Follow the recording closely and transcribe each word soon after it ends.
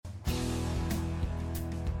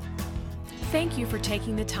Thank you for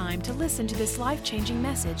taking the time to listen to this life-changing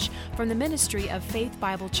message from the ministry of Faith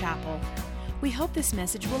Bible Chapel. We hope this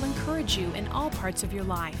message will encourage you in all parts of your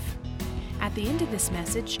life. At the end of this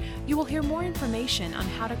message, you will hear more information on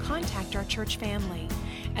how to contact our church family,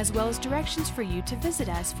 as well as directions for you to visit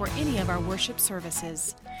us for any of our worship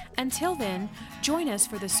services. Until then, join us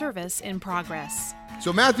for the service in progress.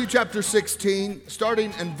 So Matthew chapter 16,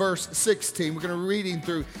 starting in verse 16, we're going to be reading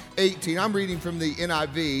through 18. I'm reading from the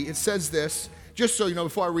NIV. It says this, just so you know,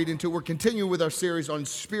 before I read into it, we're continuing with our series on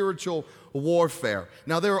spiritual warfare.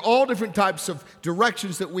 Now, there are all different types of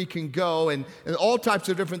directions that we can go and all types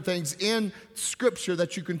of different things in Scripture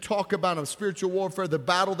that you can talk about on spiritual warfare, the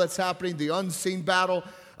battle that's happening, the unseen battle,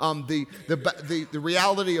 the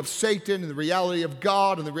reality of Satan and the reality of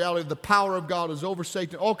God and the reality of the power of God is over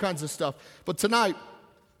Satan, all kinds of stuff. But tonight,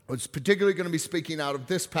 it's particularly going to be speaking out of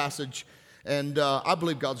this passage, and I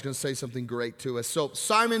believe God's going to say something great to us. So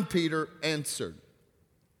Simon Peter answered,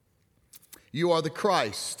 "You are the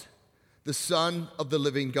Christ, the Son of the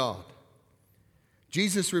living God."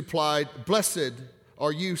 Jesus replied, "Blessed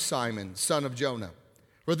are you, Simon, son of Jonah.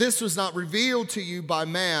 For this was not revealed to you by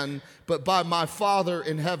man, but by my Father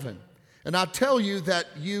in heaven. And I tell you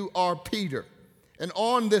that you are Peter, and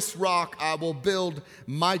on this rock I will build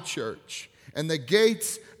my church, and the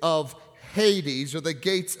gates of Hades, or the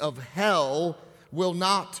gates of hell, will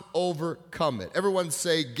not overcome it." Everyone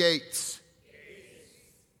say gates.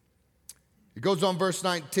 It goes on verse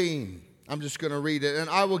 19. I'm just going to read it. "And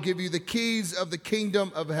I will give you the keys of the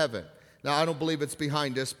kingdom of heaven." Now, I don't believe it's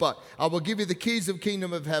behind us, but "I will give you the keys of the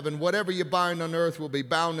kingdom of heaven. Whatever you bind on earth will be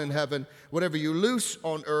bound in heaven. Whatever you loose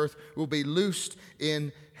on earth will be loosed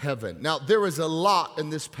in heaven." Now, there is a lot in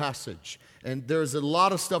this passage, and there's a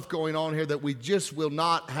lot of stuff going on here that we just will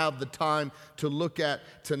not have the time to look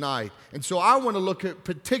at tonight. And so I want to look at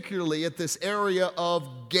particularly at this area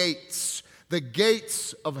of gates, the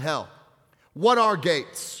gates of hell. What are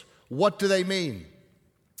gates? What do they mean?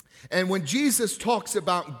 And when Jesus talks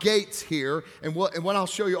about gates here, and what I'll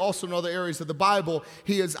show you also in other areas of the Bible,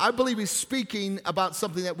 I believe he's speaking about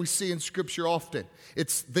something that we see in Scripture often.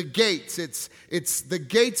 It's the gates. It's the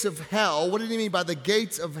gates of hell. What did he mean by the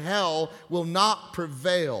gates of hell will not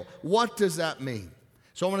prevail? What does that mean?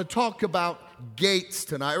 So I want to talk about gates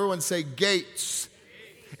tonight. Everyone say gates.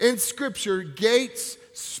 In Scripture, gates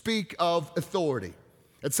speak of authority.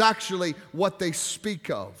 It's actually what they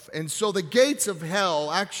speak of. And so the gates of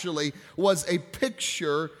hell actually was a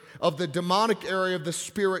picture of the demonic area of the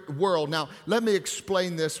spirit world. Now, let me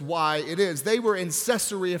explain this why it is. They were in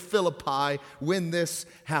Caesarea Philippi when this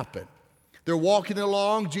happened. They're walking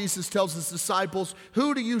along. Jesus tells his disciples,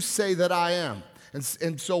 "Who do you say that I am?"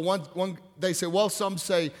 And so they say, well, some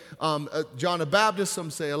say John the Baptist,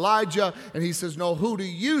 some say Elijah. And he says, "No, who do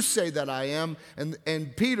you say that I am?"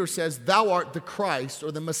 And Peter says, "Thou art the Christ,"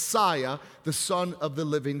 or the Messiah, the Son of the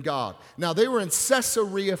living God. Now, they were in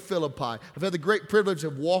Caesarea Philippi. I've had the great privilege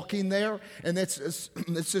of walking there. And it's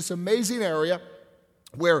this amazing area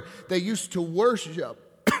where they used to worship,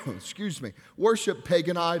 worship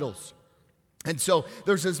pagan idols. And so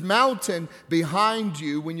there's this mountain behind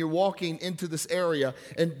you when you're walking into this area,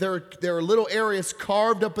 and there are little areas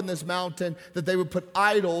carved up in this mountain that they would put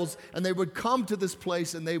idols, and they would come to this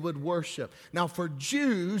place and they would worship. Now, for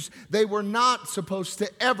Jews, they were not supposed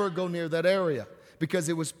to ever go near that area because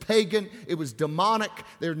it was pagan, it was demonic.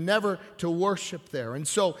 They're never to worship there. And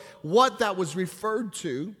so what that was referred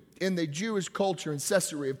to in the Jewish culture in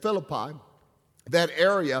Caesarea Philippi, that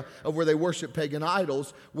area of where they worship pagan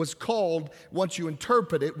idols, was called, once you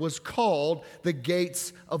interpret it, was called the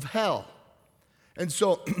gates of hell. And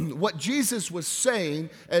so what Jesus was saying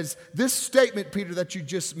is this statement, Peter, that you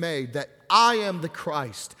just made, that I am the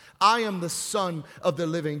Christ, I am the Son of the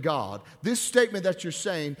living God. This statement that you're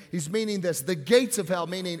saying, he's meaning this, the gates of hell,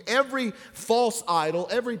 meaning every false idol,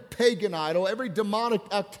 every pagan idol, every demonic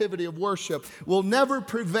activity of worship will never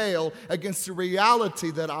prevail against the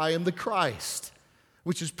reality that I am the Christ,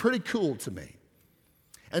 which is pretty cool to me.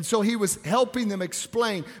 And so he was helping them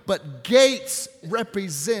explain, but gates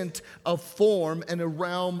represent a form and a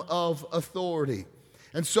realm of authority.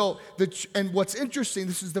 And so, and what's interesting,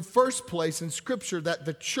 this is the first place in Scripture that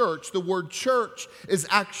the church, the word church, is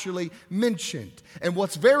actually mentioned. And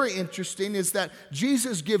what's very interesting is that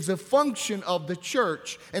Jesus gives a function of the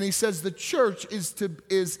church, and he says the church is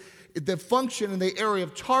the function and the area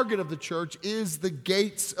of target of the church is the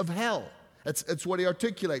gates of hell. That's what he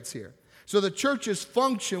articulates here. So the church's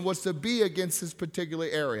function was to be against this particular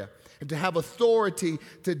area and to have authority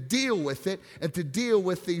to deal with it and to deal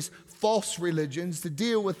with these false religions, to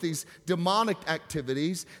deal with these demonic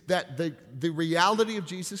activities, that the reality of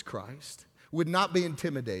Jesus Christ would not be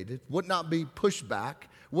intimidated, would not be pushed back,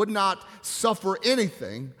 would not suffer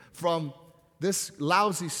anything from this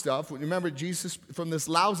lousy stuff. Remember, Jesus, from this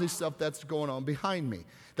lousy stuff that's going on behind me.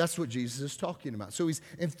 That's what Jesus is talking about. So he's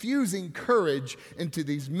infusing courage into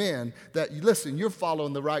these men that, listen, you're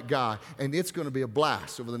following the right guy, and it's going to be a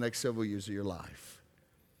blast over the next several years of your life.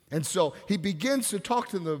 And so he begins to talk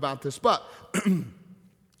to them about this. But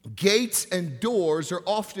gates and doors are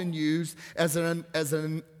often used as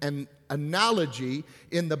an analogy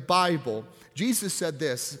in the Bible. Jesus said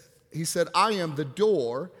this. He said, I am the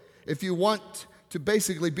door. If you want to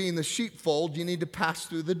basically be in the sheepfold, you need to pass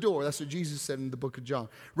through the door. That's what Jesus said in the book of John.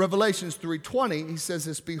 Revelations 3:20, he says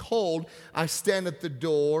this, behold, I stand at the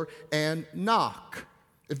door and knock.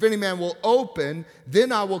 If any man will open,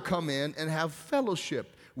 then I will come in and have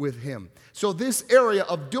fellowship with him. So this area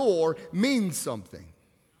of door means something.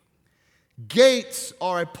 Gates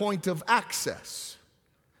are a point of access.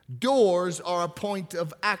 Doors are a point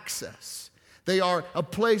of access. They are a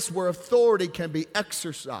place where authority can be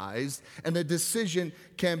exercised and a decision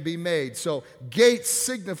can be made. So gates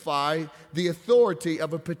signify the authority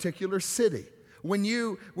of a particular city. When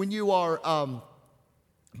you are,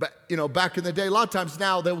 back in the day, a lot of times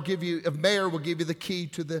now they will give you, a mayor will give you the key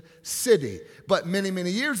to the city. But many,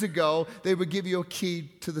 many years ago, they would give you a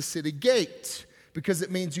key to the city gate, because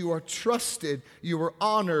it means you are trusted, you are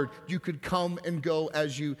honored, you could come and go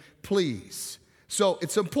as you please. So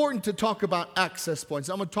it's important to talk about access points.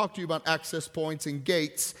 I'm going to talk to you about access points and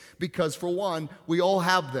gates because, for one, we all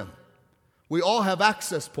have them. We all have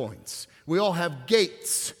access points. We all have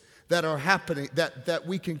gates that are happening, that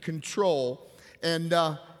we can control. And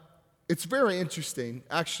it's very interesting,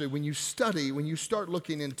 actually, when you start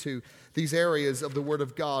looking into these areas of the Word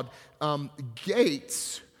of God,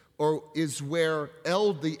 gates is where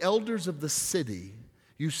the elders of the city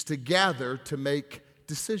used to gather to make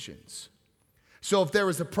decisions. So if there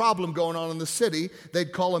was a problem going on in the city,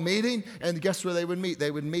 they'd call a meeting, and guess where they would meet? They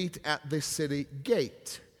would meet at the city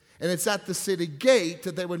gate. And it's at the city gate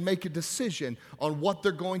that they would make a decision on what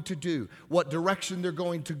they're going to do, what direction they're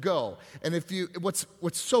going to go. And what's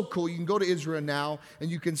so cool, you can go to Israel now,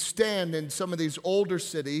 and you can stand in some of these older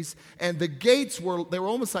cities, and the gates were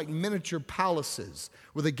almost like miniature palaces,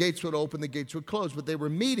 where the gates would open, the gates would close. But they were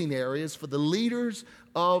meeting areas for the leaders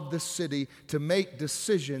of the city to make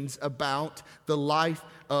decisions about the life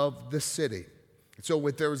of the city. So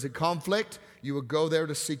if there was a conflict, you would go there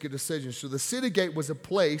to seek a decision. So the city gate was a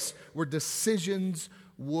place where decisions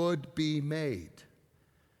would be made.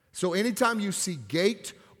 So anytime you see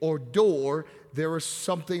gate or door, there is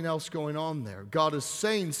something else going on there. God is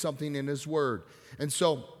saying something in His Word. And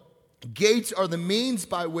so gates are the means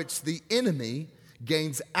by which the enemy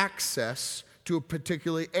gains access to a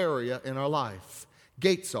particular area in our life.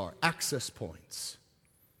 Gates are access points.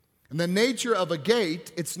 And the nature of a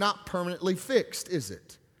gate, it's not permanently fixed, is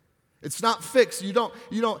it? It's not fixed. You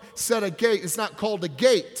don't set a gate. It's not called a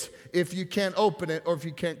gate if you can't open it or if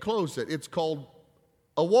you can't close it. It's called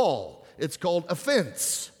a wall. It's called a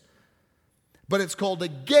fence. But it's called a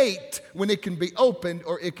gate when it can be opened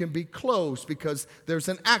or it can be closed because there's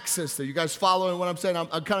an access there. You guys following what I'm saying? I'm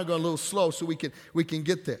kind of going a little slow so we can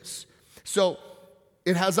get this. So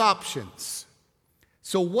it has options.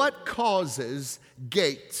 So what causes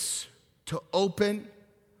gates to open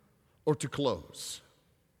or to close?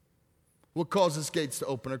 What causes gates to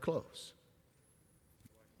open or close?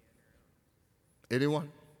 Anyone?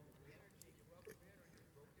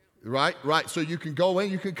 Right. So you can go in,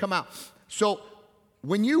 you can come out. So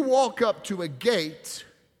when you walk up to a gate,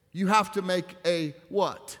 you have to make a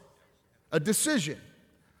what? A decision.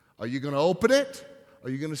 Are you going to open it? Are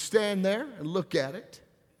you going to stand there and look at it?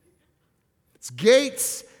 It's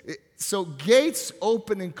gates. So gates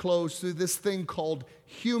open and close through this thing called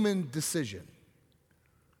human decision.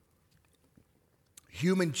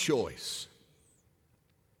 Human choice.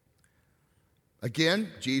 Again,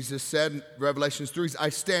 Jesus said in Revelation 3, I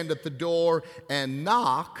stand at the door and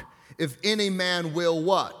knock. If any man will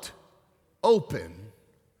what? Open,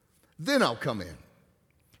 then I'll come in.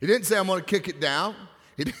 He didn't say I'm going to kick it down.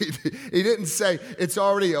 He didn't say it's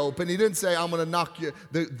already open. He didn't say I'm going to knock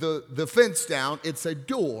the fence down. It's a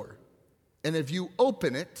door. And if you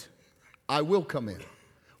open it, I will come in.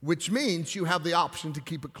 Which means you have the option to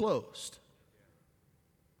keep it closed.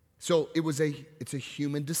 So it's a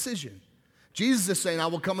human decision. Jesus is saying, I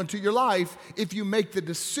will come into your life if you make the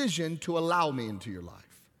decision to allow me into your life.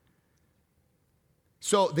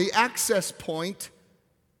 So the access point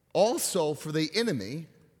also for the enemy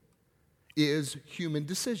is human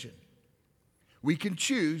decision. We can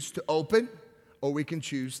choose to open or we can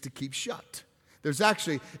choose to keep shut.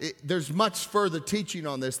 There's much further teaching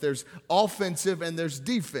on this. There's offensive and there's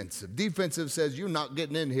defensive. Defensive says, you're not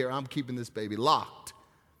getting in here. I'm keeping this baby locked.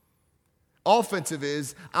 Offensive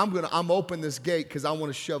is, I'm open this gate because I want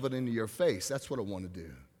to shove it into your face. That's what I want to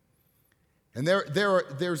do. And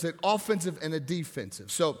there's an offensive and a defensive.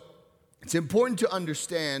 So it's important to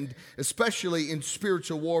understand, especially in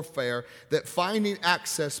spiritual warfare, that finding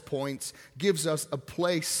access points gives us a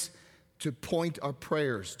place to point our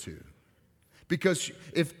prayers to. Because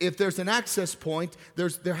if there's an access point,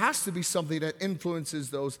 there has to be something that influences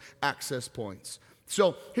those access points.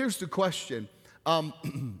 So here's the question.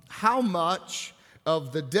 How much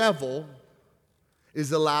of the devil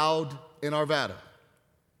is allowed in Arvada?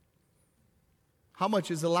 How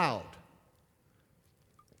much is allowed?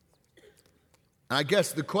 And I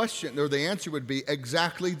guess the question or the answer would be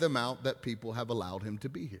exactly the amount that people have allowed him to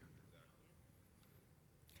be here.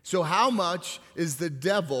 So how much is the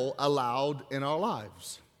devil allowed in our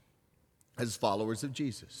lives as followers of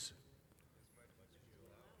Jesus?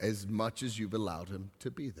 As much as you've allowed him to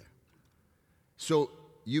be there. So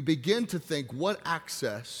you begin to think, what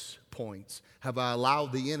access points have I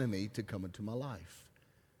allowed the enemy to come into my life?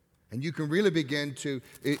 And you can really begin to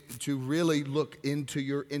really look into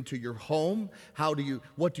your home.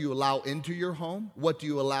 What do you allow into your home? What do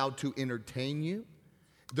you allow to entertain you?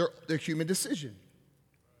 They're human decisions.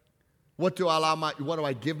 What do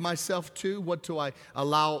I give myself to? What do I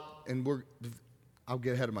allow? And I'll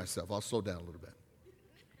get ahead of myself. I'll slow down a little bit.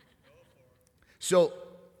 So,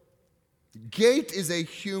 gate is a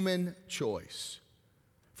human choice.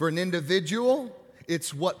 For an individual,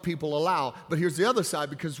 it's what people allow. But here's the other side,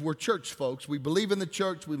 because we're church folks. We believe in the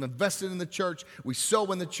church. We've invested in the church. We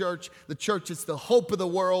sow in the church. The church is the hope of the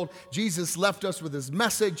world. Jesus left us with his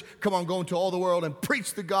message. Come on, go into all the world and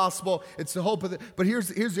preach the gospel. It's the hope of the... But here's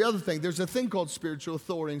the other thing. There's a thing called spiritual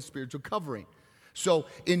authority and spiritual covering. So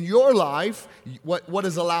in your life, what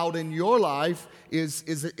is allowed in your life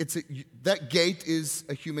that gate is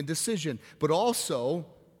a human decision. But also,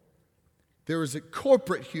 there is a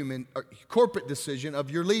corporate decision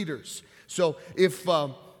of your leaders. So if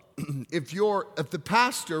the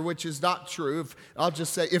pastor, which is not true, I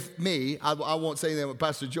won't say anything with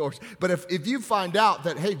Pastor George, but if you find out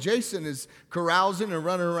that, hey, Jason is carousing and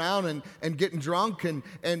running around and getting drunk, and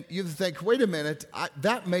you think, wait a minute,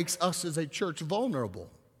 that makes us as a church vulnerable.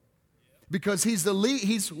 Because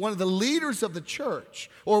he's one of the leaders of the church,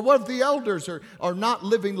 or one of the elders are not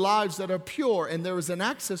living lives that are pure, and there is an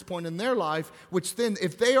access point in their life, which then,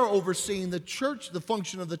 if they are overseeing the church, the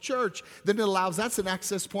function of the church, then that's an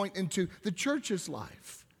access point into the church's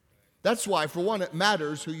life. That's why, for one, it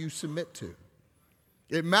matters who you submit to.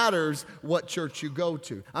 It matters what church you go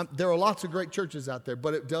to. There are lots of great churches out there,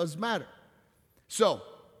 but it does matter. So,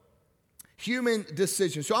 human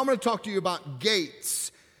decision. So I'm going to talk to you about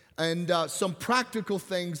gates and some practical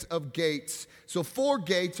things of gates. So 4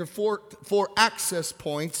 gates or four access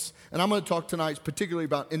points, and I'm going to talk tonight particularly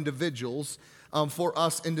about individuals, for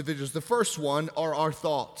us individuals. The first one are our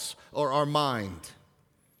thoughts or our mind.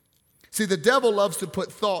 See, the devil loves to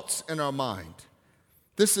put thoughts in our mind.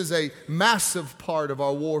 This is a massive part of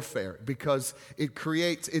our warfare because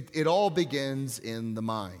it all begins in the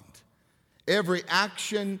mind. Every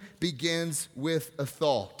action begins with a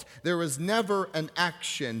thought. There is never an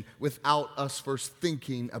action without us first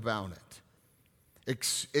thinking about it.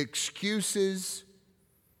 Excuses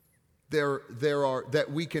there are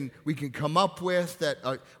that we can come up with that.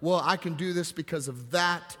 I can do this because of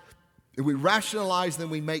that. We rationalize, then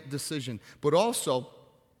we make decision. But also,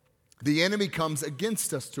 the enemy comes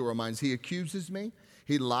against us to our minds. He accuses me.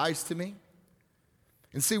 He lies to me.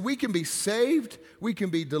 And see, we can be saved, we can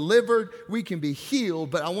be delivered, we can be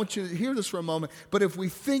healed, but I want you to hear this for a moment. But if we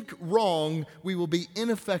think wrong, we will be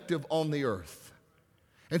ineffective on the earth.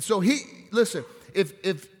 And so listen,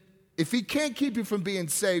 if he can't keep you from being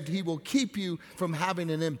saved, he will keep you from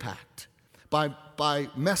having an impact by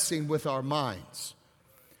messing with our minds.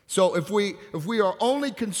 So if we are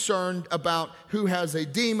only concerned about who has a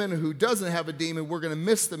demon and who doesn't have a demon, we're going to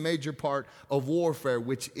miss the major part of warfare,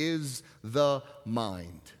 which is the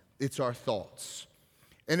mind. It's our thoughts.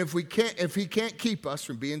 And if he can't keep us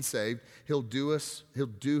from being saved, he'll do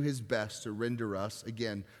his best to render us,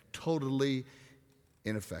 again, totally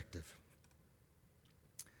ineffective.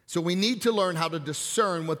 So we need to learn how to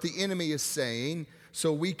discern what the enemy is saying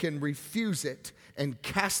so we can refuse it and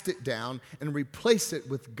cast it down and replace it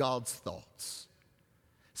with God's thoughts.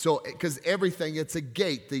 So, because everything, it's a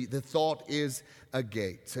gate. The thought is a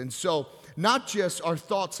gate. And so, not just our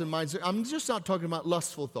thoughts and minds. I'm just not talking about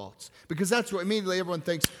lustful thoughts, because that's what immediately everyone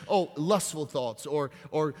thinks, oh, lustful thoughts or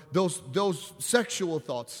those sexual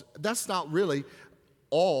thoughts. That's not really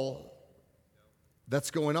all that's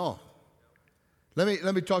going on.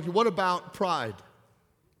 Let me talk to you. What about pride?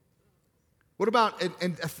 What about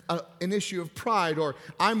an issue of pride, or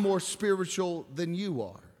I'm more spiritual than you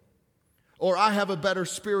are? Or I have a better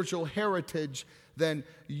spiritual heritage than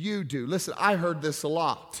you do. Listen, I heard this a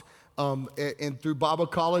lot and through Bible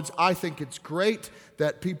college. I think it's great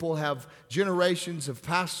that people have generations of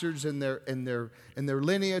pastors in their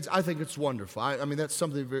lineage. I think it's wonderful. I mean, that's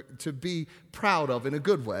something to be proud of in a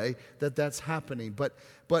good way, that's happening. But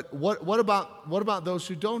what about those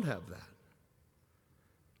who don't have that?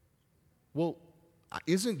 Well,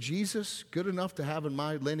 isn't Jesus good enough to have in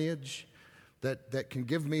my lineage that can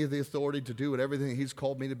give me the authority to do everything He's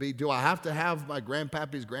called me to be? Do I have to have my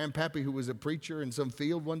grandpappy's grandpappy who was a preacher in some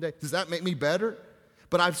field one day? Does that make me better?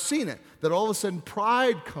 But I've seen it, that all of a sudden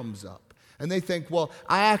pride comes up. And they think, well,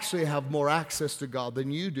 I actually have more access to God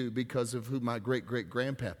than you do because of who my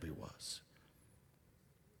great-great-grandpappy was.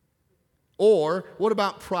 Or what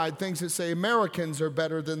about pride? Things that say Americans are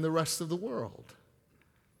better than the rest of the world.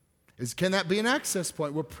 Can that be an access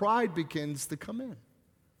point where pride begins to come in?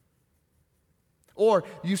 Or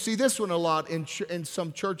you see this one a lot in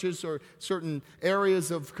some churches or certain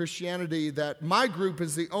areas of Christianity, that my group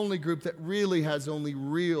is the only group that really has only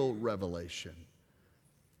real revelation.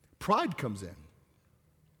 Pride comes in.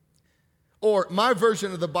 Or my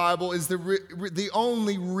version of the Bible is the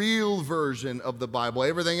only real version of the Bible.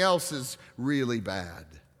 Everything else is really bad.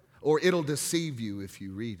 Or it'll deceive you if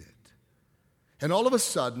you read it. And all of a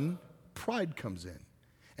sudden, pride comes in.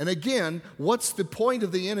 And again, what's the point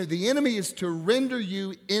of the enemy? The enemy is to render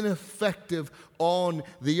you ineffective on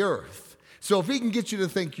the earth. So if he can get you to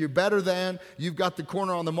think you're better than, you've got the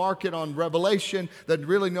corner on the market on revelation that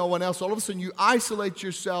really no one else, all of a sudden you isolate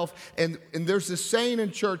yourself. And there's this saying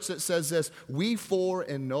in church that says this, we for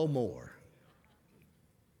and no more.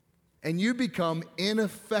 And you become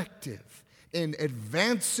ineffective in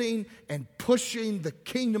advancing and pushing the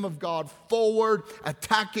kingdom of God forward,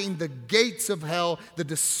 attacking the gates of hell, the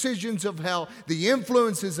decisions of hell, the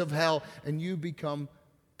influences of hell, and you become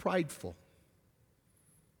prideful.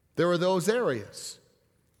 There are those areas.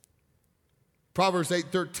 Proverbs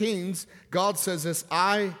 8:13, God says this,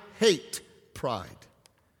 I hate pride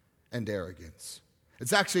and arrogance.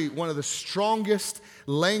 It's actually one of the strongest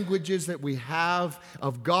languages that we have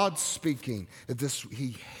of God speaking.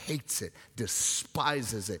 He hates it,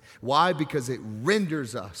 despises it. Why? Because it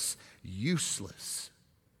renders us useless.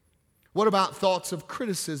 What about thoughts of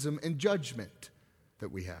criticism and judgment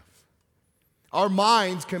that we have? Our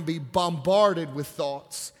minds can be bombarded with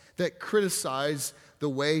thoughts that criticize the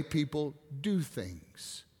way people do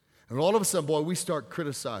things. And all of a sudden, boy, we start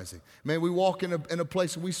criticizing. Man, we walk in a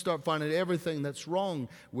place and we start finding everything that's wrong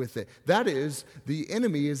with it. That is, the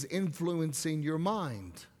enemy is influencing your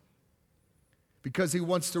mind because he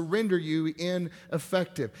wants to render you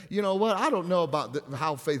ineffective. You know what? I don't know about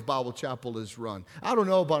how Faith Bible Chapel is run. I don't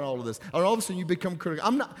know about all of this. And all of a sudden, you become critical.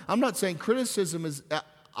 I'm not saying criticism is,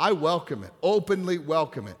 I welcome it, openly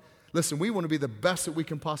welcome it. Listen, we want to be the best that we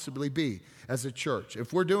can possibly be as a church.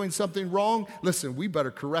 If we're doing something wrong, listen, we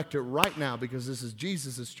better correct it right now because this is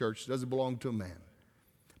Jesus' church. It doesn't belong to a man.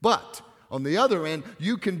 But on the other end,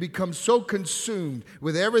 you can become so consumed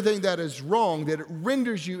with everything that is wrong that it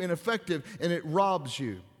renders you ineffective and it robs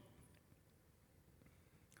you.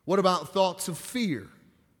 What about thoughts of fear?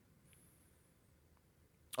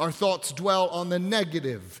 Our thoughts dwell on the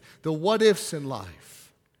negative, the what-ifs in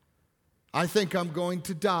life. I think I'm going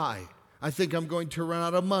to die. I think I'm going to run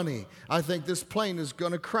out of money. I think this plane is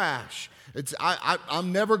going to crash.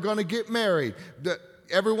 I'm never going to get married.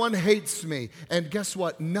 Everyone hates me. And guess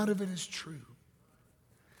what? None of it is true.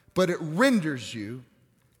 But it renders you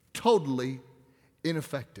totally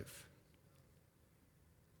ineffective.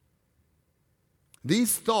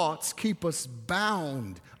 These thoughts keep us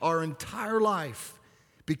bound our entire life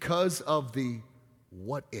because of the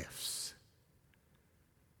what-ifs.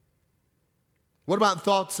 What about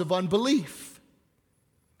thoughts of unbelief?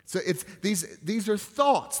 So these are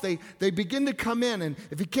thoughts. They begin to come in, and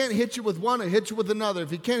if he can't hit you with one, he'll hit you with another. If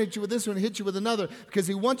he can't hit you with this one, he'll hit you with another, because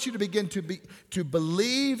he wants you to begin to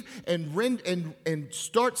believe and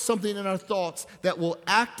start something in our thoughts that will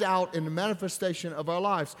act out in the manifestation of our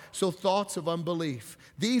lives. So thoughts of unbelief.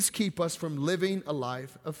 These keep us from living a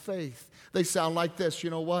life of faith. They sound like this. You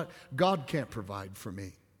know what? God can't provide for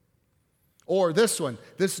me. Or this one,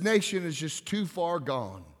 this nation is just too far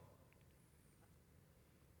gone.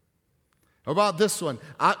 How about this one?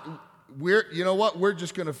 You know what? We're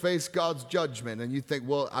just going to face God's judgment. And you think,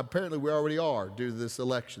 well, apparently we already are due to this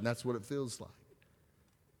election. That's what it feels like.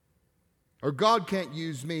 Or God can't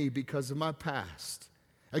use me because of my past.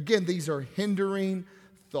 Again, these are hindering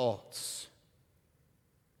thoughts.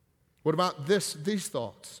 What about these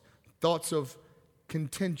thoughts? Thoughts of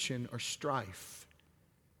contention or strife.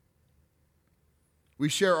 We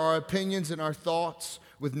share our opinions and our thoughts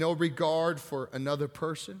with no regard for another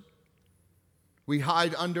person. We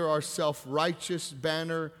hide under our self-righteous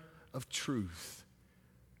banner of truth.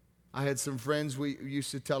 I had some friends, we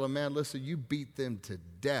used to tell them, man, listen, you beat them to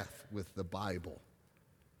death with the Bible.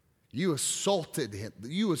 You assaulted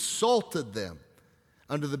them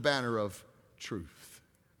under the banner of truth.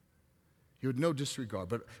 You had no disregard.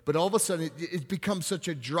 But all of a sudden, it becomes such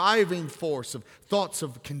a driving force of thoughts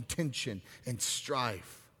of contention and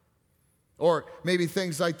strife. Or maybe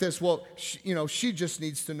things like this, well, she just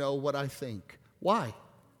needs to know what I think. Why?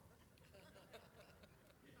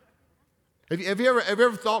 Have you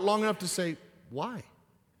ever thought long enough to say, why?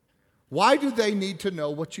 Why do they need to know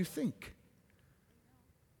what you think?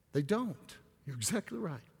 They don't. You're exactly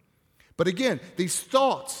right. But again, these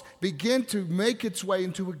thoughts begin to make its way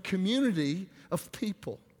into a community of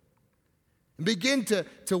people. And begin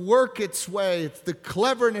to work its way. It's the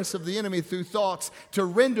cleverness of the enemy through thoughts to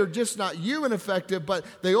render just not you ineffective, but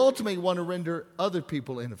they ultimately want to render other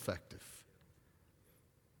people ineffective.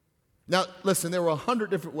 Now, listen, there were 100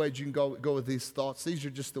 different ways you can go with these thoughts. These are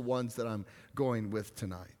just the ones that I'm going with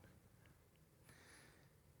tonight.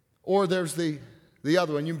 Or there's the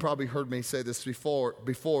other one. You've probably heard me say this before.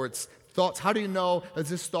 It's thoughts. How do you know is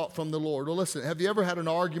this thought from the Lord? Well, listen, have you ever had an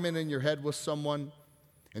argument in your head with someone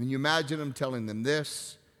and you imagine them telling them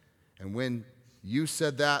this, and when you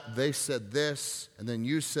said that, they said this, and then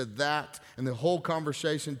you said that, and the whole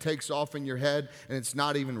conversation takes off in your head and it's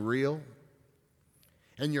not even real?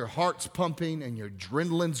 And your heart's pumping and your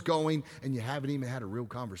adrenaline's going and you haven't even had a real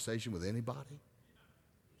conversation with anybody?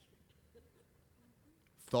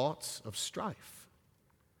 Thoughts of strife.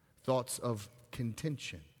 Thoughts of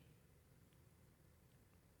contention.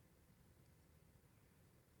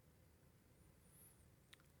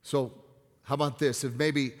 So, how about this? If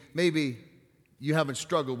maybe you haven't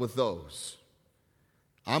struggled with those,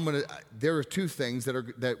 there are two things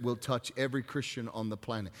that will touch every Christian on the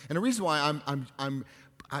planet. And the reason why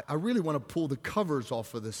I really want to pull the covers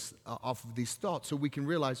off of these thoughts so we can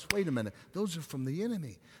realize, wait a minute, those are from the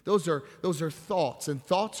enemy. Those are thoughts, and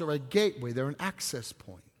thoughts are a gateway. They're an access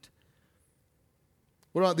point.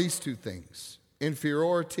 What about these two things?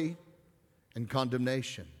 Inferiority and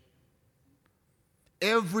condemnation.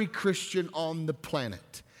 Every Christian on the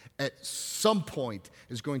planet at some point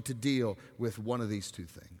is going to deal with one of these two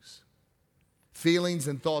things. Feelings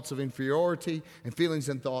and thoughts of inferiority and feelings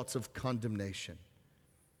and thoughts of condemnation.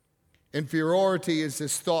 Inferiority is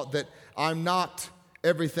this thought that I'm not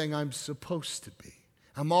everything I'm supposed to be.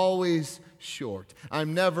 I'm always short.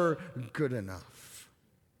 I'm never good enough.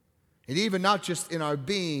 And even not just in our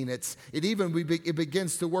being, it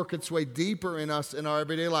begins to work its way deeper in us in our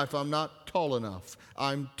everyday life. I'm not tall enough.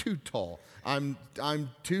 I'm too tall. I'm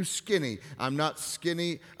too skinny. I'm not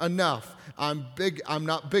skinny enough. I'm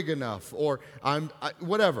not big enough. Or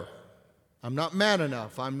whatever. I'm not man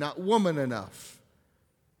enough. I'm not woman enough.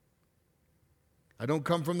 I don't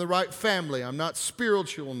come from the right family. I'm not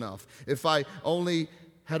spiritual enough. If I only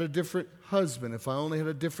had a different husband, if I only had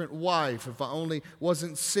a different wife, if I only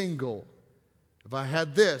wasn't single, if I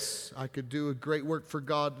had this, I could do a great work for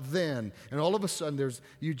God then. And all of a sudden,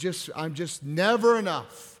 I'm just never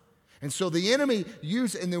enough. And so the enemy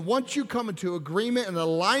and then once you come into agreement and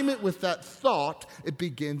alignment with that thought, it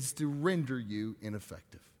begins to render you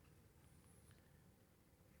ineffective.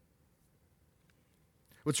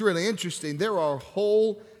 What's really interesting, there are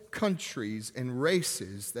whole countries and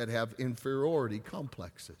races that have inferiority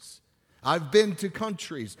complexes. I've been to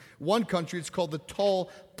countries. One country, it's called the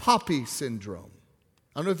tall poppy syndrome.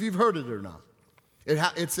 I don't know if you've heard it or not.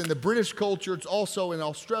 It's in the British culture. It's also in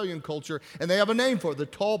Australian culture, and they have a name for it, the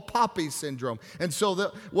tall poppy syndrome. And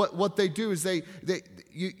so what they do is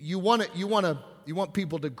you want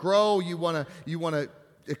people to grow. You want to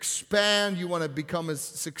expand. You want to become as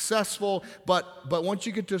successful. But once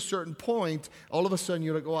you get to a certain point, all of a sudden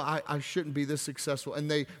you're like, well, I shouldn't be this successful.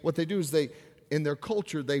 And what they do is in their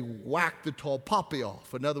culture, they whack the tall poppy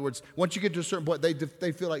off. In other words, once you get to a certain point,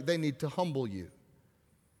 they feel like they need to humble you.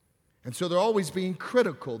 And so they're always being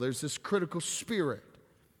critical. There's this critical spirit.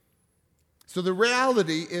 So the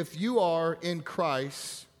reality, if you are in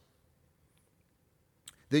Christ,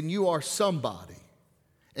 then you are somebody.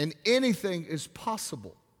 And anything is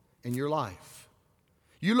possible in your life.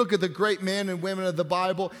 You look at the great men and women of the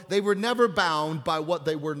Bible, they were never bound by what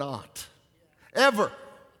they were not. Ever.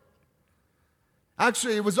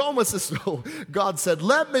 Actually, it was almost as though God said,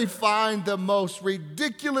 let me find the most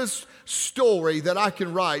ridiculous story that I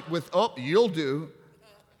can write with, oh, you'll do.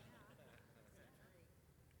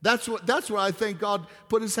 That's what I think God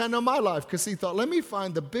put his hand on my life, because he thought, let me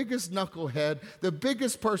find the biggest knucklehead, the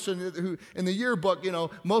biggest person who in the yearbook,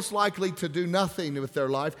 most likely to do nothing with their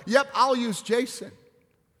life. Yep, I'll use Jason.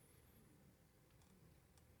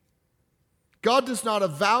 God does not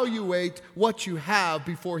evaluate what you have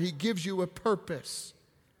before he gives you a purpose.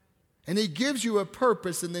 And he gives you a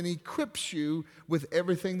purpose, and then he equips you with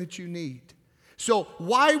everything that you need. So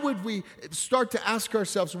why would we start to ask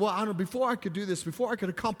ourselves, well, I don't know, before I could do this, before I could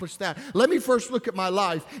accomplish that, let me first look at my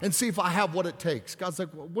life and see if I have what it takes. God's like,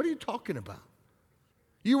 well, what are you talking about?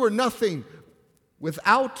 You were nothing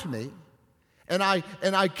without me, and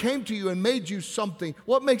I came to you and made you something.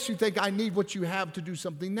 What makes you think I need what you have to do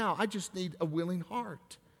something now? I just need a willing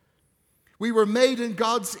heart. We were made in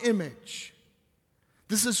God's image.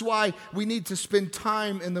 This is why we need to spend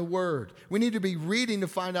time in the Word. We need to be reading to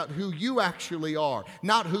find out who you actually are,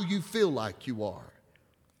 not who you feel like you are.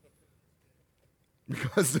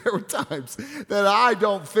 Because there are times that I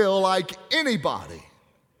don't feel like anybody.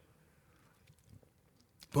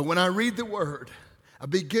 But when I read the Word, I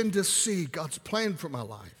begin to see God's plan for my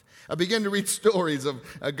life. I begin to read stories of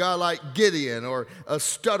a guy like Gideon or a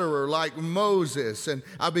stutterer like Moses. And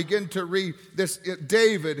I begin to read this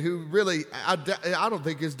David, who really, I don't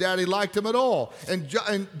think his daddy liked him at all. And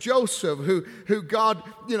Joseph, who God,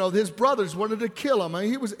 his brothers wanted to kill him. I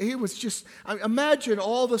mean, he was just, imagine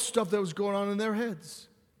all the stuff that was going on in their heads.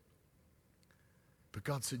 But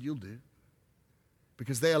God said, you'll do.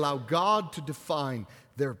 Because they allow God to define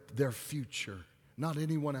their future, not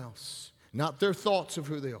anyone else, not their thoughts of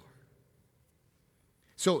who they are.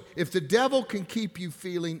 So if the devil can keep you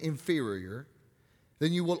feeling inferior,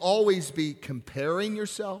 then you will always be comparing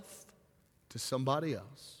yourself to somebody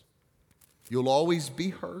else. You'll always be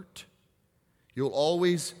hurt. You'll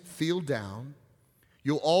always feel down.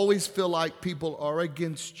 You'll always feel like people are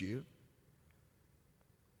against you.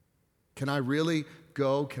 Can I really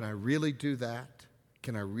go? Can I really do that?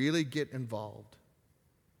 Can I really get involved?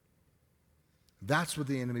 That's what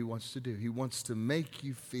the enemy wants to do. He wants to make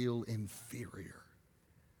you feel inferior.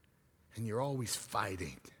 And you're always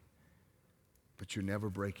fighting, but you're never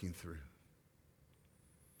breaking through.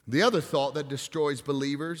 The other thought that destroys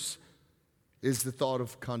believers is the thought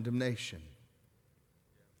of condemnation.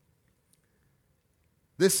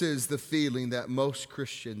 This is the feeling that most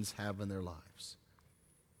Christians have in their lives.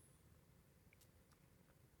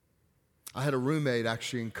 I had a roommate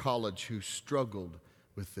actually in college who struggled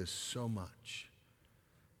with this so much.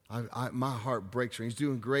 My heart breaks for him. He's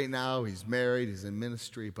doing great now. He's married. He's in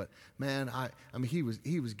ministry. But man, he was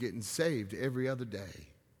getting saved every other day.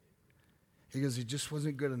 He goes, he just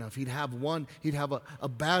wasn't good enough. He'd have a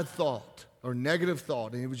bad thought or negative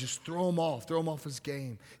thought, and he would just throw him off his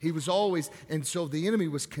game. He was always, and so the enemy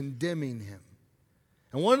was condemning him.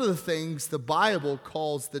 And one of the things the Bible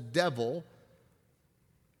calls the devil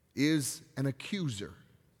is an accuser.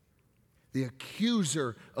 The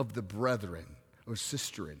accuser of the brethren. Or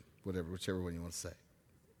sisterin, whichever one you want to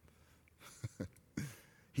say.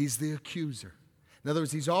 He's the accuser. In other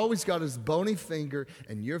words, he's always got his bony finger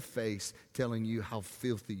in your face telling you how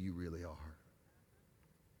filthy you really are.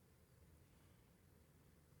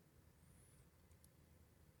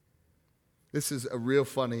 This is a real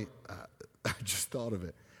funny, I just thought of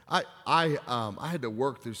it. I had to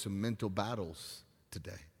work through some mental battles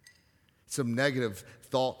today. Some negative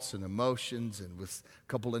thoughts and emotions, and with a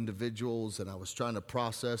couple individuals, and I was trying to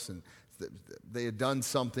process, and they had done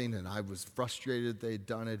something, and I was frustrated they had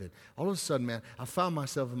done it, and all of a sudden, man, I found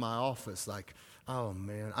myself in my office like, oh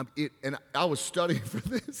man, and I was studying for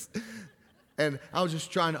this, and I was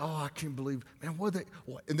just trying to, I can't believe, man,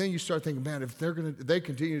 and then you start thinking, man, if they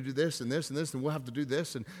continue to do this and this and this, then we'll have to do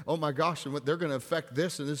this, and oh my gosh, and they're going to affect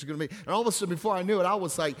this, and this is going to be, and all of a sudden, before I knew it, I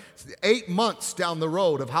was like 8 months down the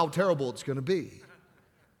road of how terrible it's going to be.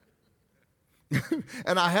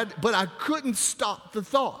 And but I couldn't stop the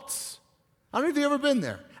thoughts. I don't know if you've ever been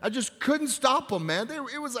there. I just couldn't stop them, man.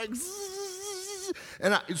 It was like, zzz,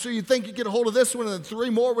 and so you think you get a hold of this one, and then 3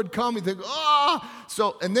 more would come. You think,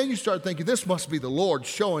 So, and then you start thinking, this must be the Lord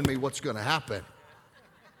showing me what's going to happen.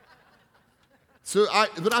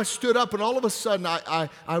 But I stood up, and all of a sudden, I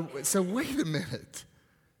said, wait a minute.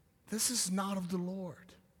 This is not of the Lord.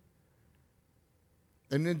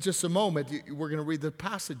 And in just a moment, we're going to read the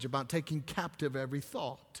passage about taking captive every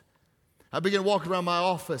thought. I began walking around my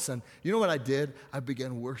office, and you know what I did? I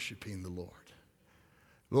began worshiping the Lord.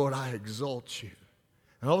 Lord, I exalt you.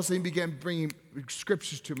 And all of a sudden he began bringing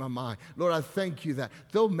scriptures to my mind. Lord, I thank you that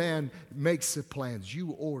though man makes the plans,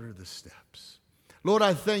 you order the steps. Lord,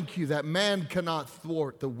 I thank you that man cannot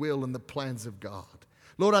thwart the will and the plans of God.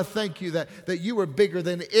 Lord, I thank you that you are bigger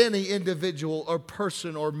than any individual or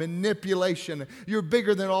person or manipulation. You're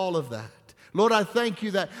bigger than all of that. Lord, I thank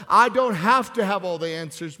you that I don't have to have all the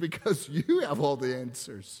answers because you have all the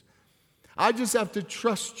answers. I just have to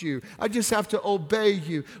trust you. I just have to obey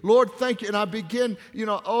you. Lord, thank you. And I begin,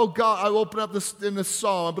 oh God, I open up in the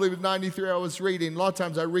Psalm. I believe it's 93 I was reading. A lot of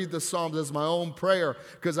times I read the Psalms as my own prayer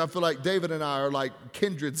because I feel like David and I are like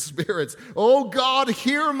kindred spirits. Oh God,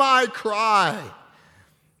 hear my cry.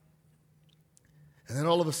 And then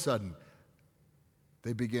all of a sudden,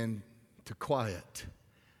 they begin to quiet.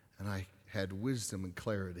 And I had wisdom and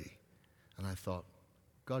clarity. And I thought,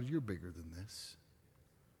 God, you're bigger than this.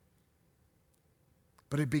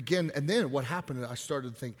 But it began, and then what happened, I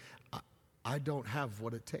started to think, I don't have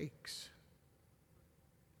what it takes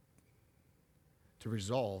to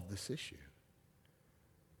resolve this issue.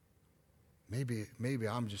 Maybe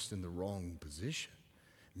I'm just in the wrong position.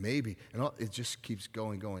 Maybe, and it just keeps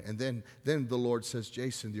going. And then the Lord says,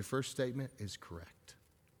 Jason, your first statement is correct.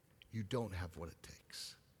 You don't have what it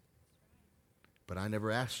takes. But I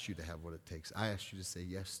never asked you to have what it takes. I asked you to say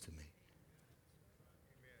yes to me.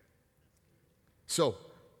 So,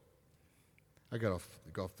 I got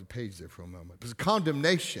off the page there for a moment. Because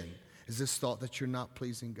condemnation is this thought that you're not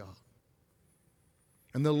pleasing God.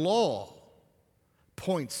 And the law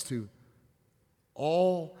points to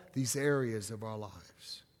all these areas of our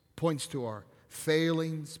lives. Points to our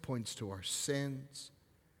failings, points to our sins,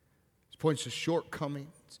 points to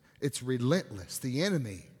shortcomings. It's relentless. The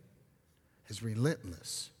enemy is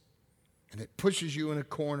relentless. And it pushes you in a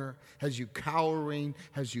corner, has you cowering,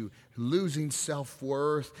 has you losing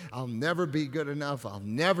self-worth. I'll never be good enough. I'll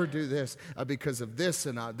never do this because of this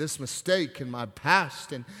and this mistake in my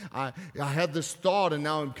past. And I had this thought and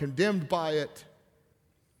now I'm condemned by it.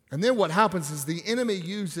 And then what happens is the enemy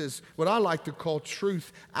uses what I like to call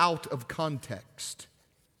truth out of context.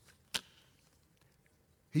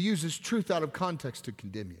 He uses truth out of context to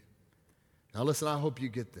condemn you. Now listen, I hope you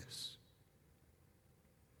get this.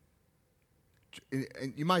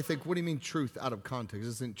 And you might think, what do you mean truth out of context?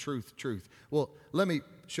 Isn't truth truth? Well, let me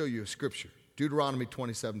show you a scripture. Deuteronomy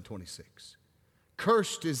 27:26.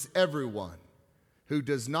 Cursed is everyone who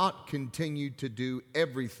does not continue to do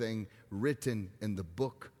everything written in the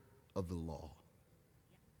book of the law.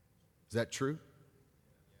 Is that true?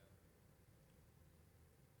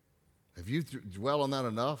 Have you dwell on that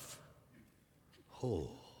enough?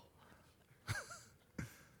 Oh,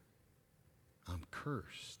 I'm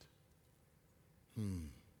cursed.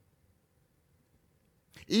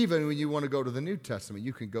 Even when you want to go to the New Testament,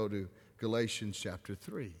 you can go to Galatians chapter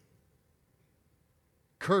 3.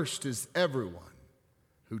 Cursed is everyone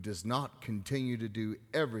who does not continue to do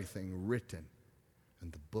everything written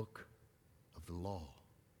in the book of the law.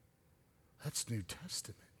 That's New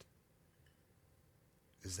Testament.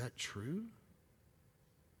 Is that true?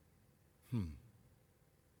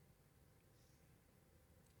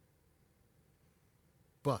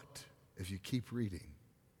 But if you keep reading,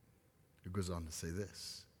 it goes on to say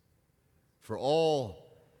this. For all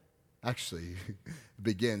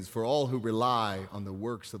who rely on the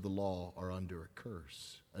works of the law are under a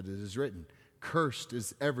curse. It is written, cursed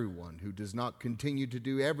is everyone who does not continue to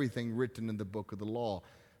do everything written in the book of the law.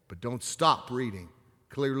 But don't stop reading.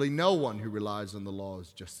 Clearly no one who relies on the law is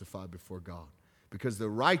justified before God, because the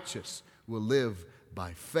righteous will live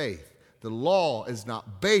by faith. The law is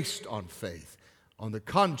not based on faith. On the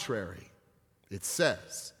contrary, it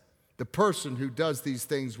says, the person who does these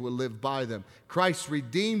things will live by them. Christ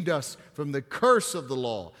redeemed us from the curse of the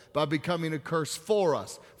law by becoming a curse for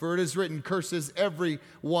us. For it is written, cursed is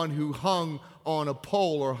everyone who hung on a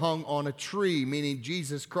pole or hung on a tree, meaning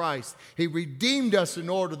Jesus Christ. He redeemed us in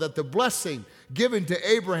order that the blessing given to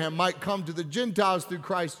Abraham might come to the Gentiles through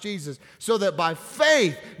Christ Jesus, so that by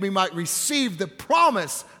faith we might receive the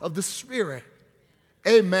promise of the Spirit.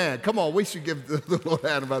 Amen. Come on, we should give the Lord a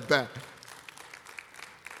hand about that.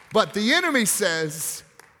 But the enemy says,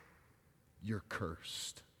 you're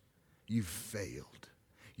cursed. You failed.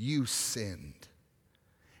 You sinned.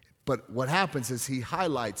 But what happens is he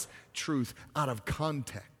highlights truth out of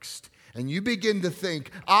context. And you begin to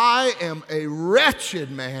think, I am a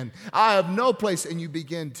wretched man. I have no place. And you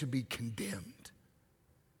begin to be condemned.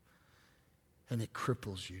 And it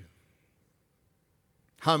cripples you.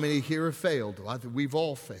 How many here have failed? I think we've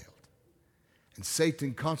all failed. And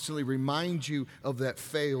Satan constantly reminds you of that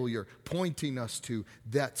failure, pointing us to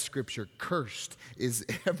that scripture. Cursed is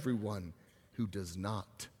everyone who who does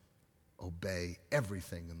not obey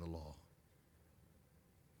everything in the law.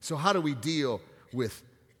 So how do we deal with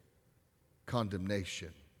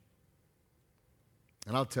condemnation?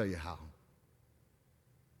 And I'll tell you how.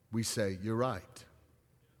 We say, you're right.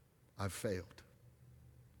 I've failed.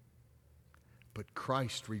 But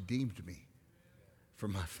Christ redeemed me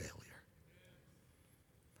from my failure.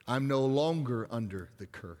 I'm no longer under the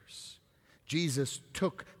curse. Jesus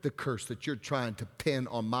took the curse that you're trying to pin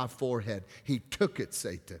on my forehead. He took it,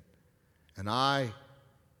 Satan. And I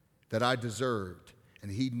deserved.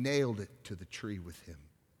 And he nailed it to the tree with him.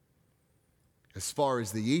 As far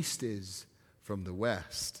as the east is from the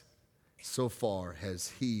west, so far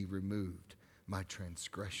has he removed my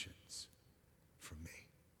transgressions from me.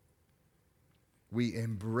 We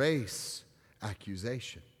embrace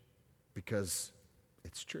accusation because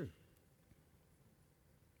it's true.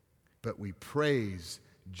 But we praise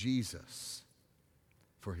Jesus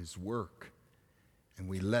for his work, and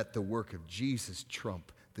we let the work of Jesus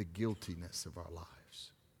trump the guiltiness of our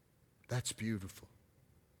lives. That's beautiful.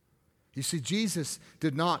 You see, Jesus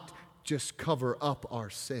did not just cover up our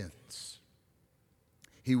sins.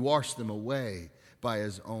 He washed them away by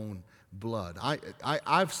his own blood.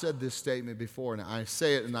 I've said this statement before, and I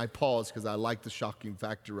say it and I pause because I like the shocking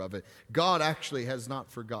factor of it. God actually has not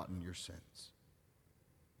forgotten your sins.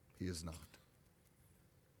 He has not.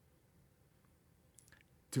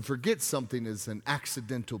 To forget something is an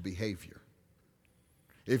accidental behavior.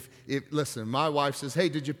 If listen, my wife says, hey,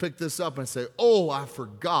 did you pick this up? And I say, oh, I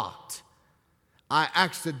forgot. I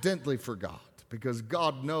accidentally forgot because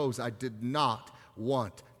God knows I did not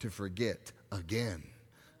want to forget again.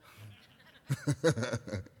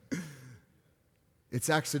 It's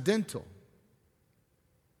accidental.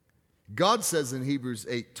 God says in Hebrews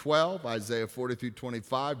 8:12, Isaiah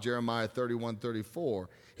 40-25, Jeremiah 31-34,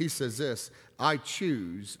 he says this,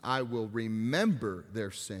 I will remember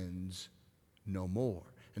their sins no more.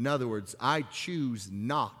 In other words, I choose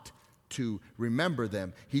not to remember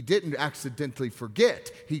them. He didn't accidentally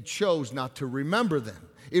forget. He chose not to remember them.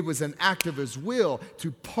 It was an act of his will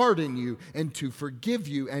to pardon you and to forgive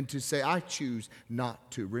you and to say, I choose not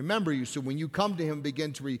to remember you. So when you come to him,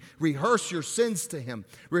 begin to rehearse your sins to him.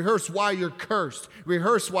 Rehearse why you're cursed.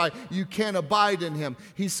 Rehearse why you can't abide in him.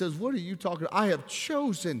 He says, what are you talking about? I have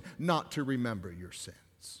chosen not to remember your sins.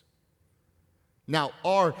 Now,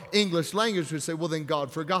 our English language would say, well, then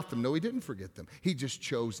God forgot them. No, he didn't forget them. He just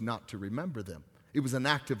chose not to remember them. It was an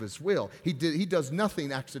act of his will. He does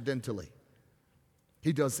nothing accidentally.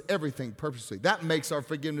 He does everything purposely. That makes our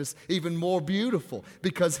forgiveness even more beautiful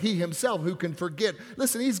because he himself who can forget.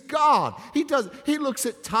 Listen, he's God. He looks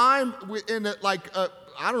at time in it like,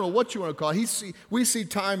 I don't know what you want to call it. We see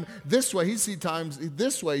time this way. He sees time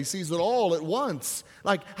this way. He sees it all at once.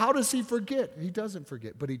 Like, how does he forget? He doesn't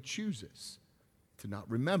forget, but he chooses to not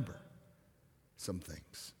remember some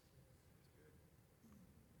things.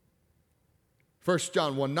 1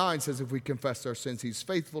 John 1:9 says, if we confess our sins, he's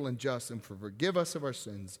faithful and just and forgive us of our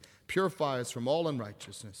sins, purify us from all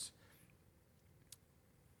unrighteousness.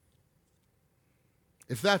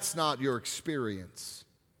 If that's not your experience,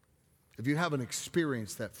 if you haven't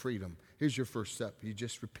experienced that freedom, here's your first step. You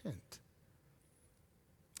just repent.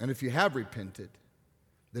 And if you have repented,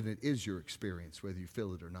 then it is your experience, whether you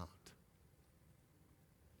feel it or not.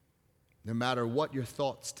 No matter what your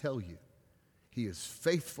thoughts tell you, he is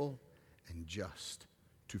faithful and just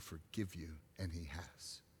to forgive you, and he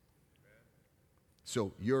has.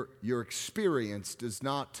 So your experience does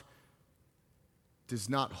not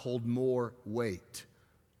hold more weight,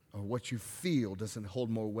 or what you feel doesn't hold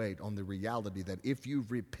more weight on the reality that if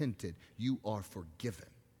you've repented, you are forgiven.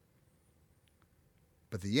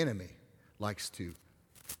 But the enemy likes to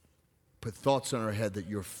put thoughts on our head that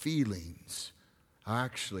your feelings are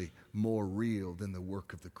actually more real than the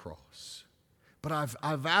work of the cross. But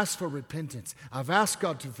I've asked for repentance. I've asked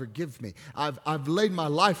God to forgive me. I've laid my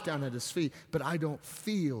life down at his feet, but I don't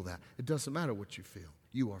feel that. It doesn't matter what you feel.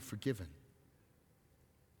 You are forgiven.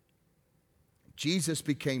 Jesus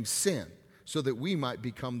became sin so that we might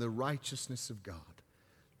become the righteousness of God.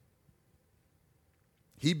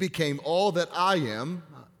 He became all that I am,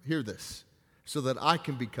 hear this, so that I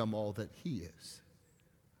can become all that he is.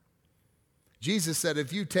 Jesus said,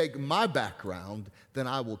 if you take my background, then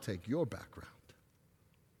I will take your background.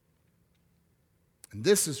 And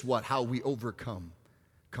this is how we overcome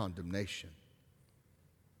condemnation.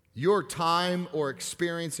 Your time or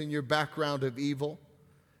experience in your background of evil,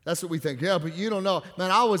 that's what we think. Yeah, but you don't know. Man,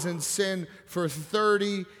 I was in sin for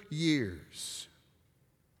 30 years.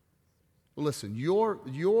 Well, listen,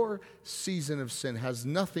 your season of sin has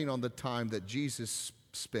nothing on the time that Jesus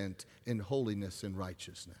spent in holiness and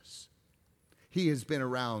righteousness. He has been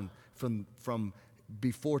around from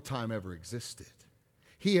before time ever existed.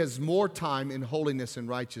 He has more time in holiness and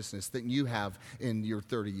righteousness than you have in your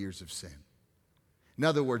 30 years of sin. In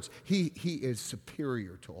other words, he is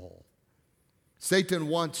superior to all. Satan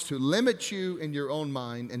wants to limit you in your own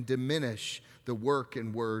mind and diminish the work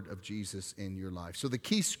and word of Jesus in your life. So the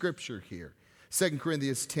key scripture here, 2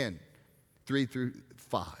 Corinthians 10, 3 through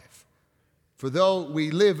 5. For though we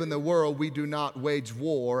live in the world, we do not wage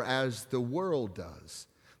war as the world does.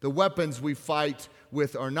 The weapons we fight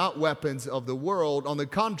with are not weapons of the world. On the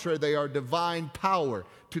contrary, they are divine power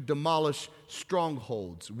to demolish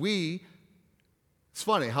strongholds. It's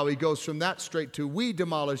funny how he goes from that straight to we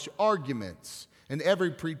demolish arguments and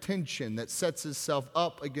every pretension that sets itself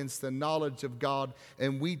up against the knowledge of God,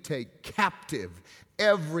 and we take captive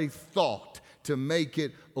every thought to make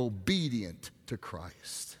it obedient to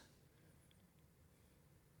Christ.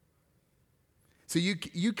 So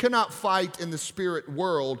you cannot fight in the spirit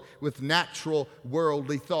world with natural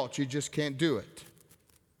worldly thoughts. You just can't do it.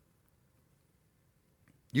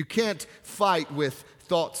 You can't fight with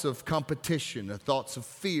thoughts of competition, thoughts of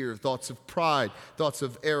fear, thoughts of pride, thoughts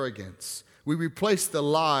of arrogance. We replace the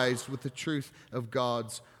lies with the truth of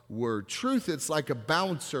God's word. Truth, it's like a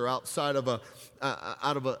bouncer outside of a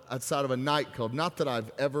nightclub. Not that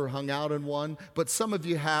I've ever hung out in one, but some of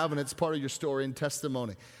you have, and it's part of your story and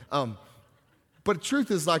testimony. But truth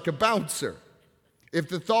is like a bouncer. If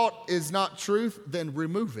the thought is not truth, then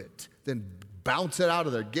remove it. Then bounce it out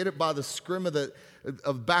of there. Get it by the scrim of the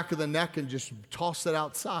back of the neck and just toss it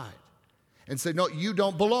outside. And say, no, you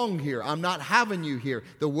don't belong here. I'm not having you here.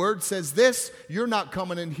 The word says this, you're not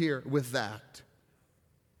coming in here with that.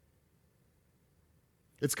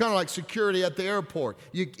 It's kind of like security at the airport.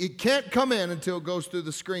 It can't come in until it goes through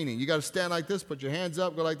the screening. You got to stand like this, put your hands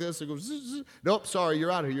up, go like this. It goes, zzz, zzz. Nope, sorry,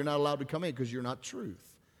 you're out of here. You're not allowed to come in because you're not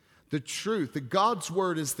truth. The truth, the God's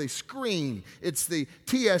word is the screen. It's the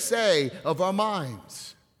TSA of our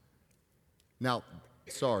minds. Now,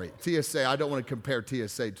 sorry, TSA, I don't want to compare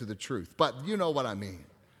TSA to the truth, but you know what I mean.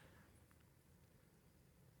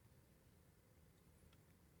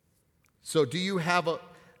 So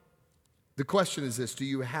the question is this, do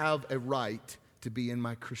you have a right to be in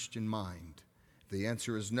my Christian mind? If the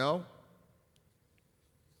answer is no,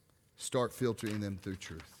 start filtering them through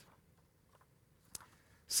truth.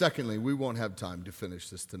 Secondly, we won't have time to finish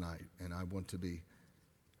this tonight, and I want to be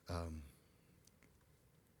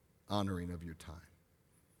honoring of your time.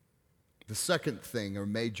 The second thing, or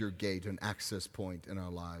major gate, an access point in our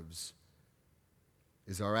lives,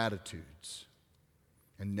 is our attitudes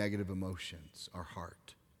and negative emotions, our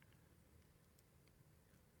heart.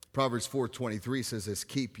 Proverbs 4:23 says this,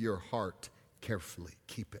 keep your heart carefully.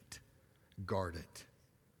 Keep it. Guard it.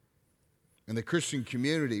 In the Christian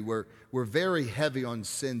community, we're very heavy on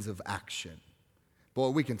sins of action. Boy,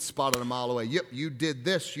 we can spot it a mile away. Yep, you did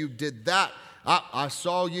this, you did that. I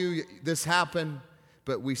saw you, this happened.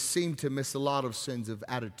 But we seem to miss a lot of sins of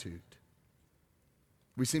attitude.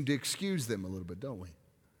 We seem to excuse them a little bit, don't we?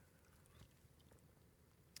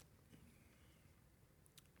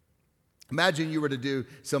 Imagine you were to do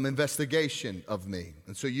some investigation of me.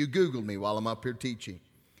 And so you Googled me while I'm up here teaching.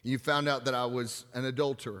 You found out that I was an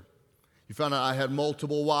adulterer. You found out I had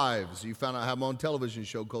multiple wives. You found out I have my own television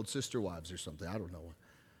show called Sister Wives or something. I don't know.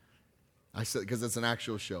 I said because it's an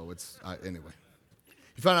actual show. Anyway.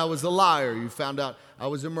 You found out I was a liar. You found out I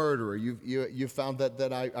was a murderer. You found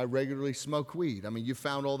that I regularly smoke weed. I mean, you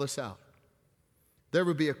found all this out. There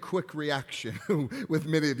would be a quick reaction with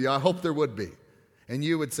many of you. I hope there would be. And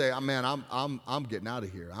you would say, oh, man, I'm getting out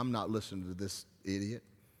of here. I'm not listening to this idiot.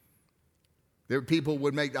 People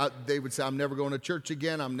would they would say, I'm never going to church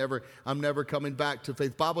again. I'm never coming back to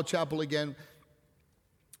Faith Bible Chapel again.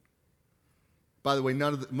 By the way,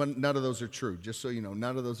 none of those are true. Just so you know,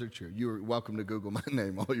 none of those are true. You're welcome to Google my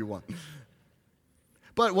name all you want.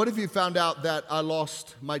 But what if you found out that I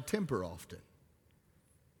lost my temper often?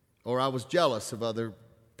 Or I was jealous of other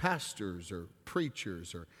pastors or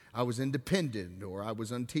preachers, or I was independent, or I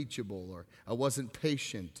was unteachable, or I wasn't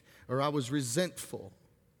patient, or I was resentful.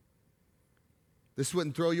 This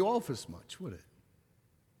wouldn't throw you off as much, would it?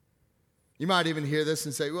 You might even hear this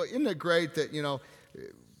and say, well, isn't it great that,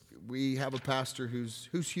 we have a pastor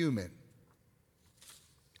who's human.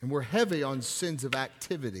 And we're heavy on sins of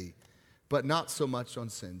activity, but not so much on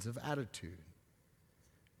sins of attitude.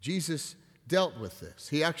 Jesus dealt with this.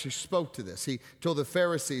 He actually spoke to this. He told the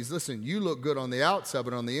Pharisees, listen, you look good on the outside,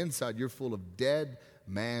 but on the inside, you're full of dead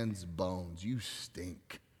man's bones. You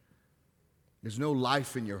stink. There's no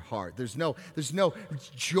life in your heart. There's no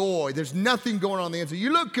joy. There's nothing going on the inside.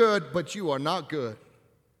 You look good, but you are not good.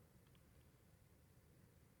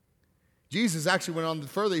 Jesus actually went on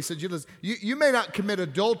further. He said, you may not commit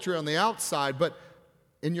adultery on the outside, but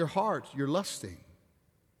in your heart, you're lusting.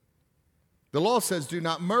 The law says, do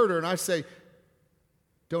not murder. And I say,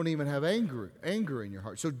 don't even have anger in your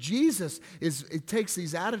heart. So Jesus takes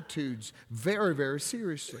these attitudes very, very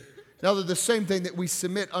seriously. Now, they're the same thing that we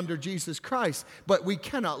submit under Jesus Christ, but we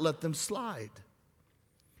cannot let them slide.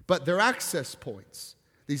 But they're access points,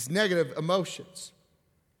 these negative emotions.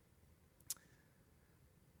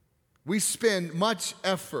 We spend much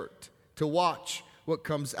effort to watch what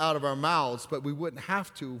comes out of our mouths, but we wouldn't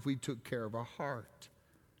have to if we took care of our heart.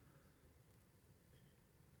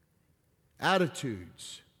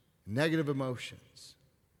 Attitudes, negative emotions.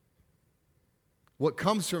 What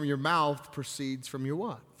comes from your mouth proceeds from your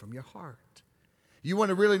what? From your heart. You want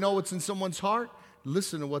to really know what's in someone's heart?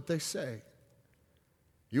 Listen to what they say.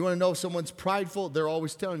 You want to know if someone's prideful? They're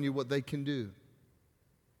always telling you what they can do.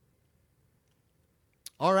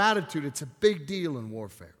 Our attitude, it's a big deal in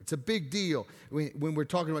warfare. It's a big deal when we're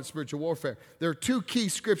talking about spiritual warfare. There are two key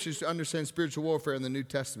scriptures to understand spiritual warfare in the New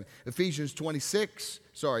Testament. Ephesians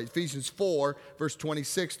 4, verse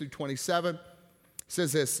 26 through 27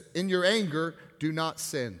 says this, in your anger, do not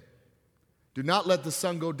sin. Do not let the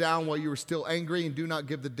sun go down while you are still angry, and do not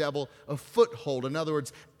give the devil a foothold. In other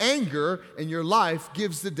words, anger in your life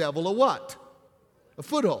gives the devil a what? A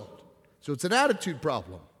foothold. So it's an attitude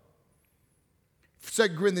problem. 2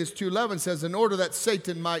 Corinthians 2:11 says, in order that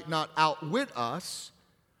Satan might not outwit us,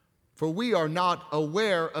 for we are not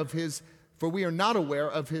aware of his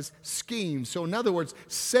schemes. So in other words,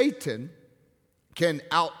 Satan can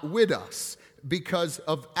outwit us because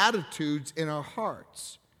of attitudes in our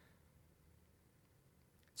hearts.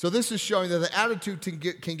 So this is showing that the attitude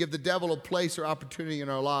can give the devil a place or opportunity in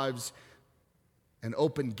our lives and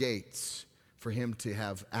open gates for him to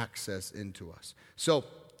have access into us. So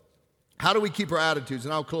how do we keep our attitudes?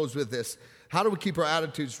 And I'll close with this. How do we keep our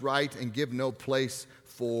attitudes right and give no place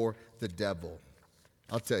for the devil?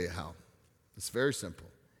 I'll tell you how. It's very simple.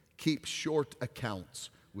 Keep short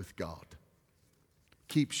accounts with God.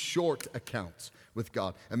 Keep short accounts with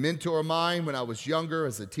God. A mentor of mine, when I was younger,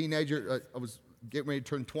 as a teenager, I was getting ready to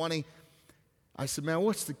turn 20. I said, man,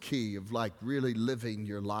 what's the key of really living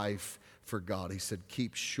your life for God? He said,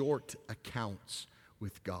 keep short accounts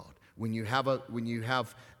with God. When you have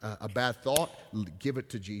a bad thought, give it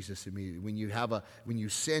to Jesus immediately. When you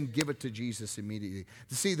sin, give it to Jesus immediately.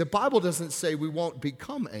 See, the Bible doesn't say we won't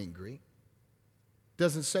become angry. It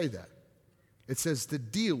doesn't say that. It says to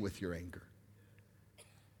deal with your anger.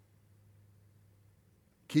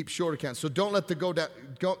 Keep short accounts. So don't let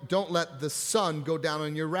the sun go down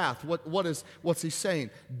on your wrath. What's he saying?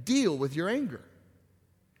 Deal with your anger.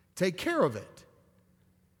 Take care of it.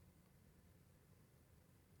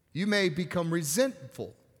 You may become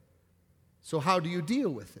resentful. So how do you deal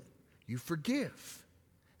with it? You forgive.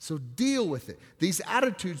 So deal with it. These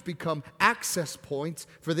attitudes become access points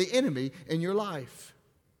for the enemy in your life.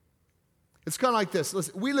 It's kind of like this.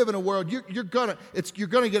 Listen, we live in a world, you're gonna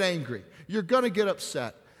get angry. You're gonna get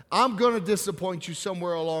upset. I'm gonna disappoint you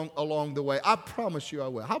somewhere along the way. I promise you I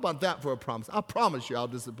will. How about that for a promise? I promise you I'll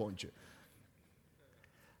disappoint you.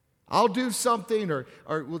 I'll do something or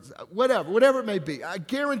whatever it may be. I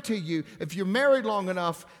guarantee you, if you're married long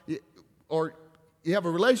enough or you have a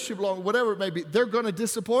relationship long, whatever it may be, they're going to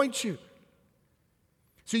disappoint you.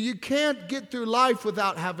 So you can't get through life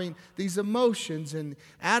without having these emotions and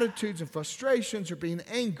attitudes and frustrations or being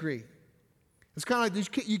angry. It's kind of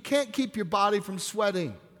like you can't keep your body from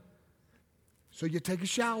sweating. So you take a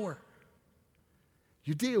shower.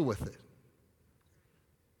 You deal with it.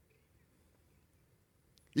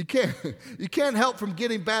 You can't help from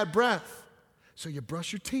getting bad breath, so you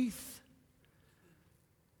brush your teeth.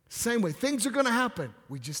 Same way, things are going to happen.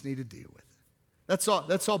 We just need to deal with it.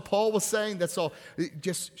 That's all Paul was saying. That's all.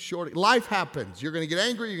 Just short. Life happens. You're going to get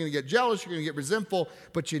angry. You're going to get jealous. You're going to get resentful,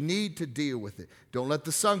 but you need to deal with it. Don't let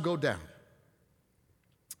the sun go down.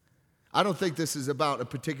 I don't think this is about a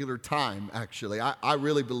particular time, actually. I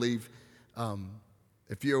really believe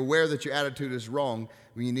if you're aware that your attitude is wrong,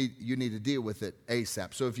 you need to deal with it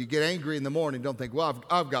ASAP. So if you get angry in the morning, don't think, well,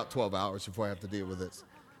 I've got 12 hours before I have to deal with this.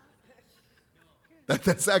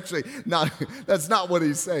 That's actually that's not what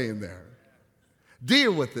he's saying there.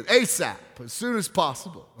 Deal with it ASAP, as soon as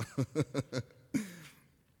possible.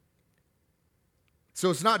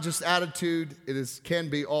 So it's not just attitude, can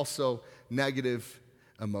be also negative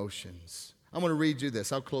emotions. I'm going to read you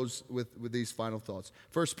this. I'll close with these final thoughts.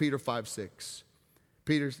 1 Peter 5:6.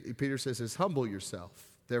 Peter says, humble yourself,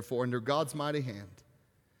 therefore, under God's mighty hand,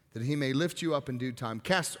 that he may lift you up in due time.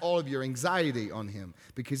 Cast all of your anxiety on him,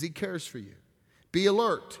 because he cares for you. Be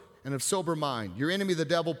alert and of sober mind. Your enemy, the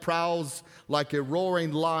devil, prowls like a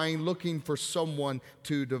roaring lion looking for someone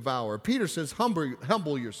to devour. Peter says,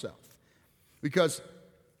 humble yourself, because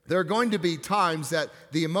there are going to be times that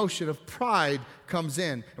the emotion of pride comes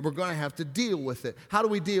in, and we're going to have to deal with it. How do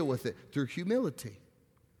we deal with it? Through humility.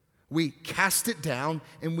 We cast it down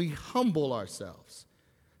and we humble ourselves.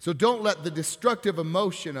 So don't let the destructive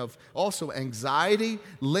emotion of also anxiety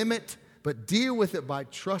limit, but deal with it by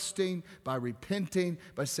trusting, by repenting,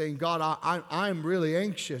 by saying, God, I'm really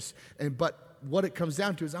anxious. But what it comes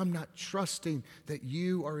down to is I'm not trusting that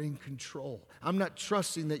you are in control. I'm not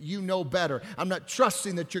trusting that you know better. I'm not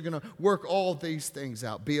trusting that you're going to work all these things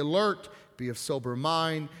out. Be alert, be of sober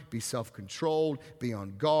mind, be self-controlled, be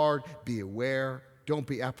on guard, be aware. Don't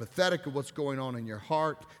be apathetic of what's going on in your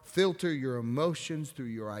heart. Filter your emotions through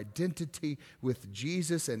your identity with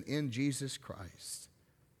Jesus and in Jesus Christ.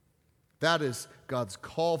 That is God's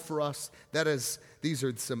call for us. These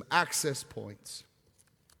are some access points.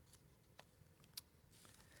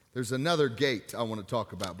 There's another gate I want to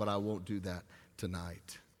talk about, but I won't do that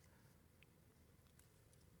tonight.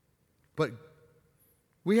 But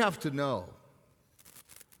we have to know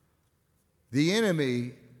the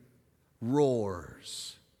enemy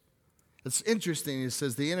roars. It's interesting. It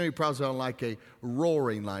says the enemy prowls around like a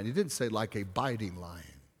roaring lion. He didn't say like a biting lion.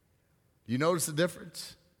 You notice the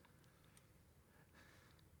difference?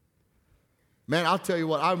 Man, I'll tell you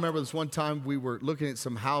what, I remember this one time we were looking at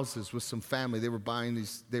some houses with some family. They were wanting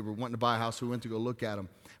to buy a house. We went to go look at them.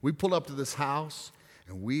 We pulled up to this house,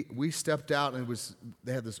 and we stepped out, and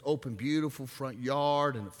they had this open, beautiful front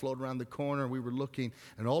yard, and it flowed around the corner, and we were looking,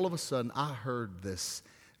 and all of a sudden I heard this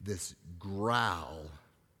growl,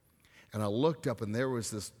 and I looked up, and there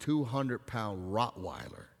was this 200-pound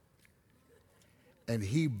Rottweiler, and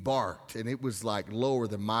he barked, and it was like lower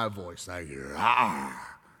than my voice, like, "Rawr."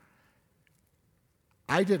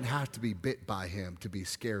 I didn't have to be bit by him to be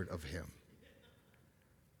scared of him.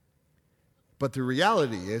 But the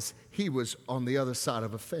reality is, he was on the other side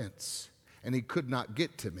of a fence, and he could not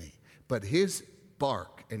get to me. But his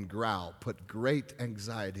bark and growl put great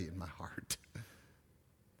anxiety in my heart.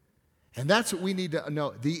 And that's what we need to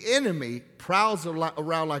know. The enemy prowls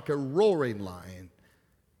around like a roaring lion.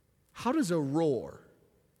 How does a roar?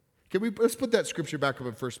 Let's put that scripture back up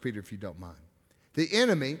in 1 Peter if you don't mind. The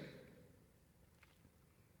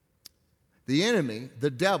enemy, the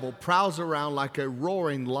devil, prowls around like a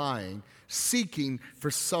roaring lion, seeking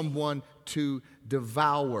for someone to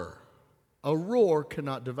devour. A roar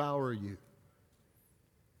cannot devour you.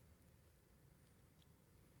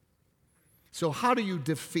 So how do you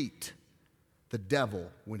defeat the devil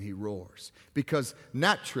when he roars? Because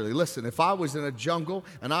naturally, listen, if I was in a jungle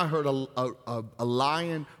and I heard a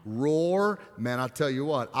lion roar, man, I'll tell you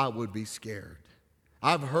what, I would be scared.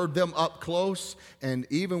 I've heard them up close, and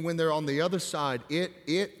even when they're on the other side,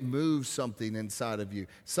 it moves something inside of you.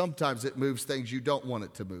 Sometimes it moves things you don't want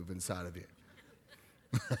it to move inside of you.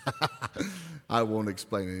 I won't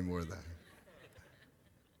explain any more of that.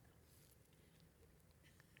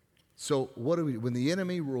 So what do we do? When the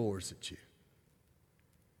enemy roars at you,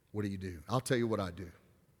 what do? I'll tell you what I do.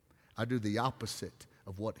 I do the opposite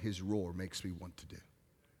of what his roar makes me want to do.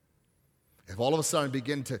 If all of a sudden I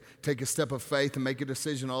begin to take a step of faith and make a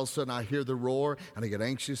decision, all of a sudden I hear the roar and I get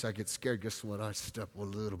anxious, I get scared, guess what? I step a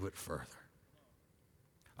little bit further.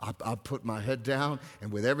 I put my head down,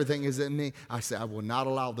 and with everything is in me, I say, I will not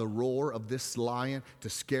allow the roar of this lion to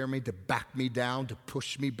scare me, to back me down, to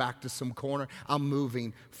push me back to some corner. I'm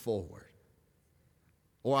moving forward.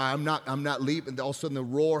 Or I'm not leaving. All of a sudden the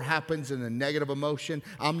roar happens in a negative emotion.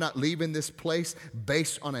 I'm not leaving this place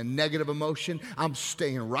based on a negative emotion. I'm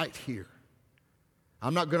staying right here.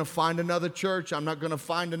 I'm not going to find another church. I'm not going to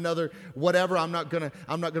find another whatever. I'm not going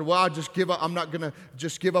to, well, I'll just give up. I'm not going to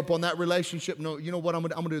just give up on that relationship. No, you know what? I'm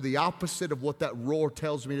going to do the opposite of what that roar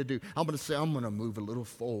tells me to do. I'm going to say, I'm going to move a little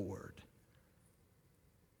forward.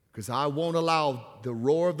 Because I won't allow the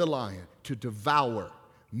roar of the lion to devour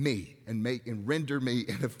me and render me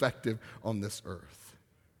ineffective on this earth.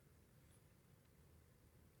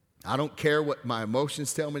 I don't care what my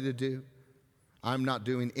emotions tell me to do. I'm not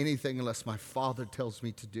doing anything unless my Father tells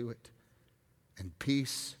me to do it. And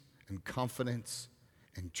peace and confidence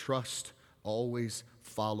and trust always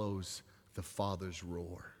follows the Father's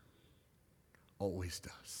roar. Always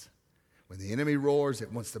does. When the enemy roars,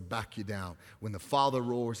 it wants to back you down. When the Father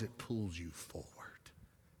roars, it pulls you forward.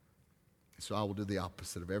 So I will do the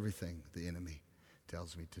opposite of everything the enemy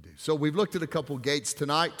tells me to do. So we've looked at a couple gates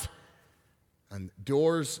tonight and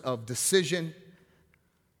doors of decision.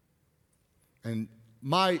 And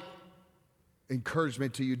my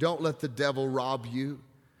encouragement to you, don't let the devil rob you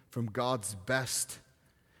from God's best.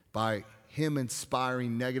 by him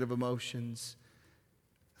inspiring negative emotions,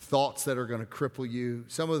 thoughts that are going to cripple you.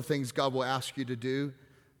 Some of the things God will ask you to do,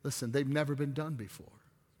 listen, they've never been done before.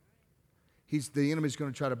 The enemy's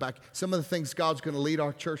going to try to back. Some of the things God's going to lead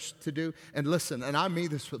our church to do, and listen, and I mean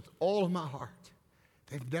this with all of my heart,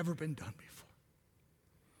 they've never been done before.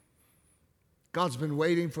 God's been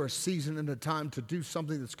waiting for a season and a time to do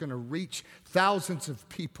something that's going to reach thousands of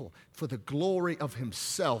people for the glory of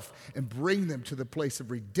himself and bring them to the place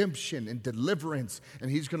of redemption and deliverance. And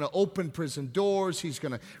he's going to open prison doors. He's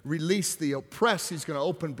going to release the oppressed. He's going to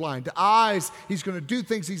open blind eyes. He's going to do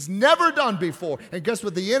things he's never done before. And guess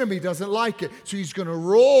what? The enemy doesn't like it. So he's going to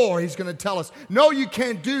roar. He's going to tell us, no, you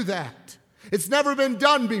can't do that. It's never been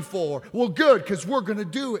done before. Well, good, because we're going to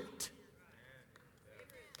do it.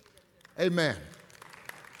 Amen.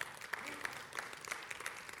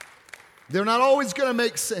 They're not always going to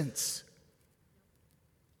make sense.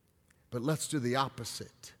 But let's do the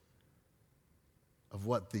opposite of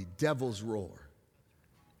what the devil's roar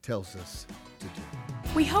tells us to do.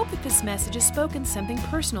 We hope that this message has spoken something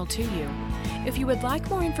personal to you. If you would like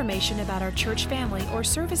more information about our church family or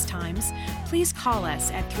service times, please call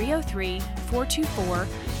us at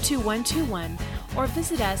 303-424-2121 or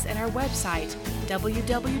visit us at our website, www.fbci.org.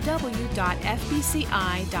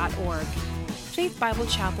 Faith Bible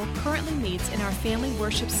Chapel currently meets in our Family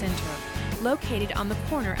Worship Center, located on the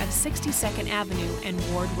corner of 62nd Avenue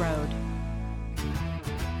and Ward Road.